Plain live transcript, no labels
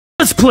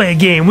Let's play a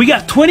game. We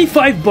got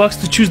 25 bucks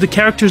to choose the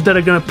characters that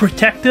are gonna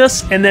protect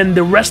us, and then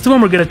the rest of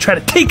them are gonna try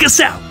to take us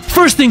out.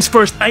 First things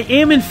first, I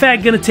am in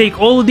fact gonna take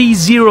all of these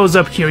zeros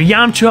up here.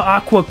 Yamcha,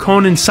 Aqua,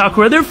 Conan,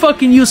 Sakura. They're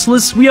fucking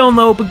useless, we all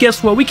know, but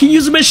guess what? We can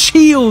use them as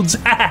shields.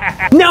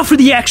 Now for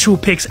the actual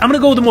picks. I'm gonna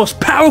go with the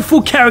most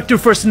powerful character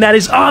first, and that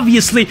is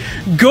obviously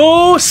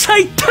Go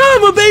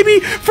Saitama, baby!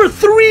 For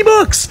 3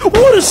 bucks!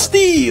 What a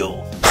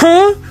steal!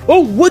 Huh?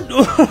 Oh, what?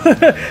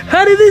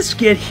 How did this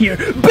get here?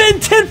 Ben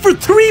 10 for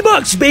 3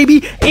 bucks,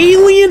 baby!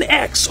 Alien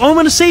X. All I'm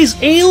gonna say is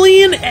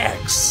Alien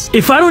X.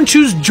 If I don't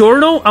choose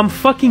Giorno, I'm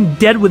fucking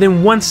dead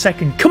within 1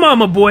 second. Come on,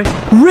 my boy.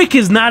 Rick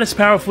is not as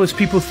powerful as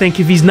people think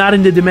if he's not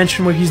in the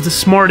dimension where he's the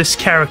smartest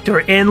character.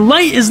 And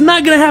Light is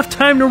not gonna have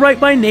time to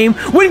write my name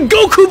when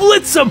Goku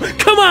blitz him.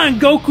 Come on,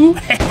 Goku.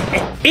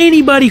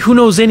 Anybody who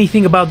knows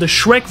anything about the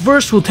Shrek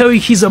verse will tell you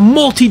he's a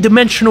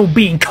multi-dimensional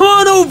being. Come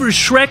on over,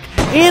 Shrek.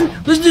 And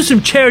let's do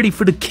some charity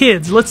for the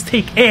kids. Let's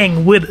take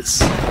Aang with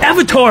us.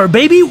 Avatar,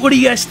 baby! What do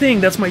you guys think?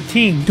 That's my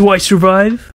team. Do I survive?